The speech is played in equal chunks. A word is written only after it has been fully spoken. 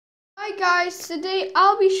Hi guys, today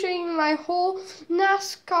I'll be showing you my whole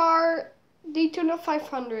NASCAR Daytona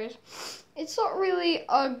 500. It's not really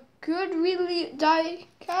a good die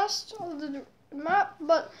cast of the map,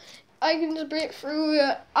 but I can just break through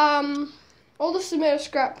it. All this is made of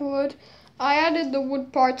scrap wood. I added the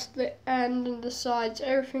wood parts to the end and the sides,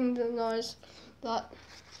 everything that's nice. That.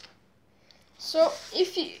 So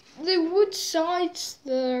if you the wood sides,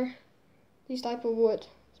 these type of wood,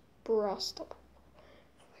 it's brass up.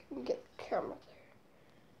 Get the camera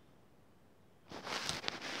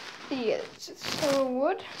there. Yeah, it's some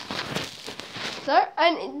wood there,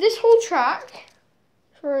 and this whole track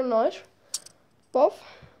is very nice. Above,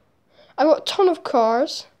 I've got a ton of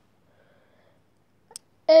cars,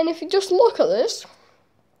 and if you just look at this,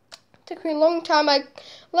 it took me a long time. I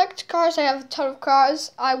collect cars. I have a ton of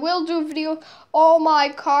cars. I will do a video of all my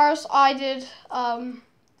cars. I did a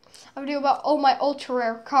video about all my ultra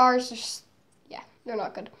rare cars. They're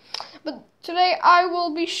not good. But today I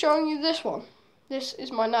will be showing you this one. This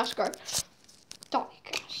is my NASCAR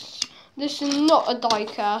diecast. This is not a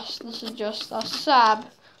diecast. This is just a Sab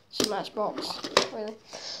Smashbox. Really.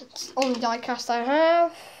 It's the only diecast I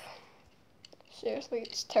have. Seriously,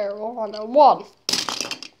 it's terrible. I know. One.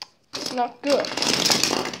 It's not good.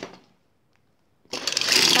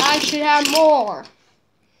 I should have more.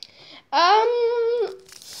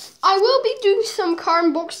 I will be doing some car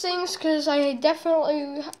unboxings because I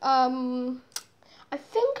definitely, I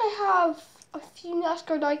think I have a few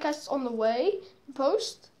NASCAR diecasts on the way to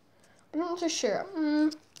post. I'm not too sure.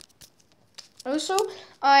 Also,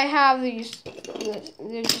 I have these,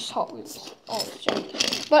 they're just Hot Wheels.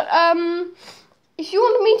 But, if you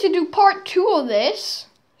want me to do part 2 of this,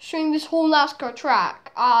 showing this whole NASCAR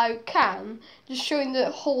track, I can. Just showing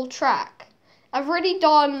the whole track. I've already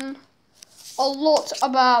done a lot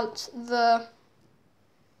about the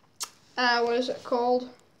what is it called?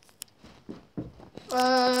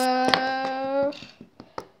 A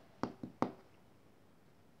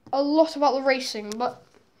lot about the racing, but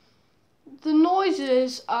the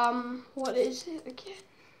noises, what is it again?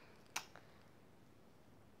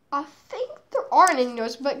 I think there aren't any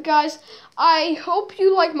noise, but guys, I hope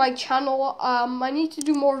you like my channel. I need to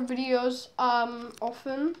do more videos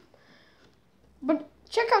often, but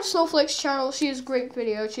check out Snowflake's channel. She has great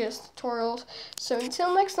videos. She has tutorials. So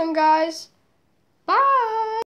until next time, guys. Bye.